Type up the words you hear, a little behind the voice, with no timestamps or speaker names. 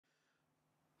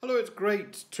Hello, it's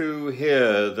great to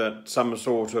hear that some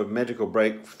sort of medical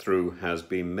breakthrough has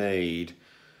been made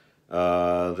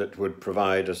that would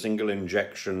provide a single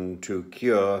injection to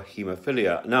cure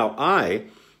haemophilia. Now, I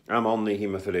am on the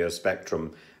haemophilia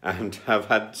spectrum and have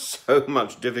had so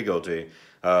much difficulty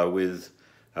with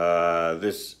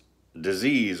this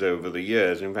disease over the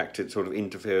years. In fact, it sort of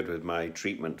interfered with my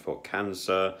treatment for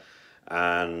cancer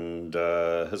and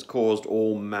has caused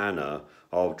all manner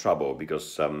of trouble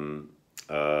because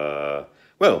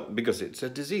because it's a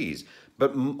disease,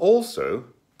 but also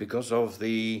because of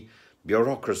the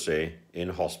bureaucracy in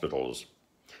hospitals.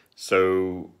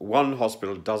 So one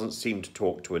hospital doesn't seem to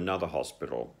talk to another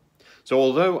hospital. So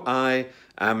although I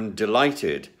am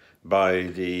delighted by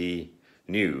the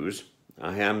news,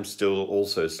 I am still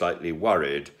also slightly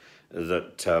worried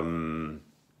that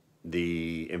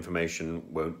the information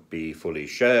won't be fully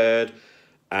shared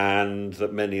and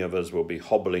that many of us will be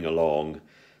hobbling along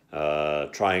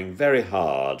trying very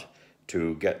hard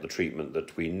to get the treatment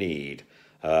that we need.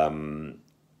 In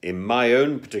my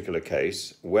own particular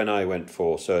case, when I went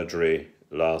for surgery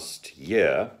last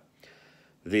year,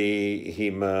 the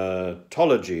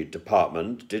Haematology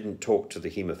department didn't talk to the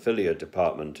Haemophilia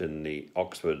department in the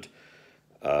Oxford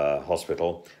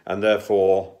hospital, and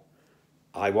therefore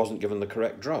I wasn't given the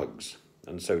correct drugs.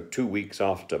 And so 2 weeks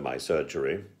after my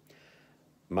surgery,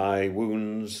 my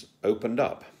wounds opened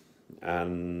up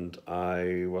and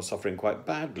I was suffering quite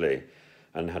badly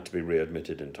and had to be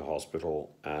readmitted into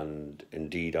hospital, and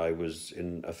indeed I was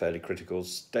in a fairly critical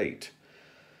state.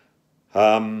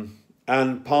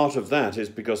 And part of that is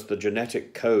because the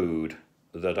genetic code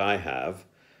that I have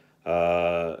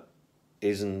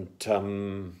isn't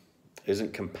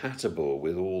compatible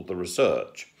with all the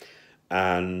research,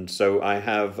 and so I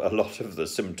have a lot of the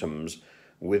symptoms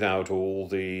without all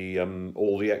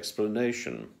the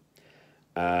explanation.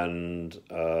 And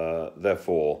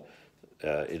therefore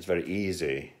it's very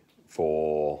easy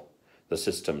for the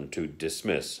system to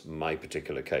dismiss my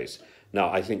particular case. Now,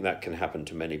 I think that can happen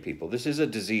to many people. This is a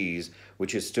disease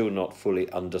which is still not fully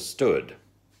understood,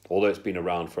 although it's been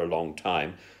around for a long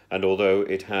time, and although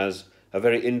it has a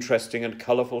very interesting and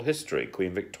colourful history.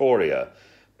 Queen Victoria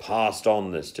passed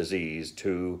on this disease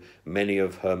to many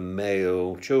of her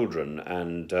male children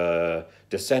and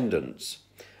descendants,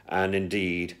 and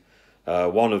indeed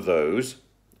one of those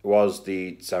was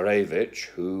the Tsarevich,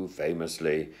 who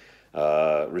famously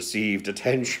received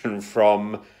attention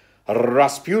from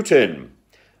Rasputin.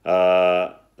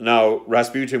 Now,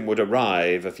 Rasputin would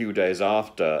arrive a few days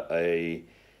after a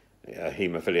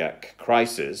haemophiliac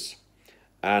crisis,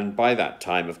 and by that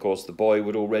time, of course, the boy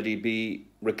would already be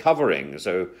recovering,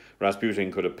 so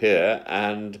Rasputin could appear,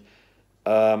 and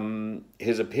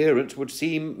his appearance would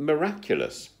seem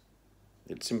miraculous.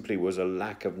 It simply was a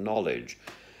lack of knowledge.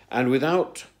 And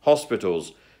without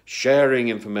hospitals sharing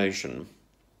information,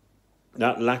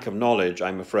 that lack of knowledge,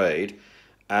 I'm afraid,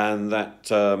 and that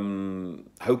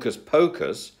hocus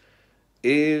pocus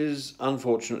is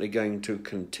unfortunately going to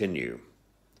continue.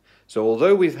 So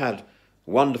although we've had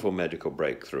wonderful medical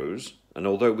breakthroughs, and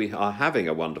although we are having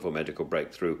a wonderful medical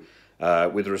breakthrough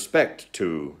with respect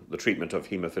to the treatment of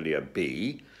haemophilia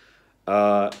B,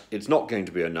 it's not going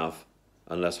to be enough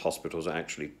unless hospitals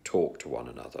actually talk to one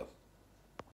another.